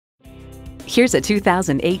Here's a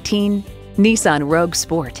 2018 Nissan Rogue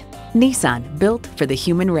Sport. Nissan, built for the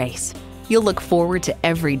human race. You'll look forward to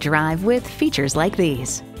every drive with features like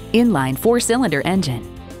these: inline 4-cylinder engine,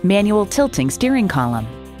 manual tilting steering column,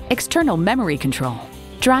 external memory control,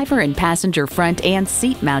 driver and passenger front and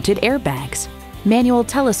seat mounted airbags, manual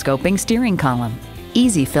telescoping steering column,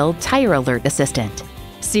 easy fill tire alert assistant,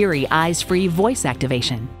 Siri eyes-free voice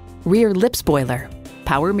activation, rear lip spoiler,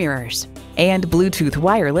 power mirrors, and Bluetooth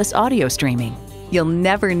wireless audio streaming. You'll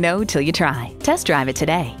never know till you try. Test drive it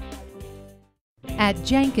today. At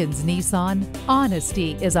Jenkins Nissan,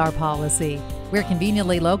 honesty is our policy. We're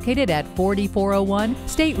conveniently located at 4401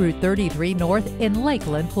 State Route 33 North in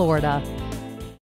Lakeland, Florida.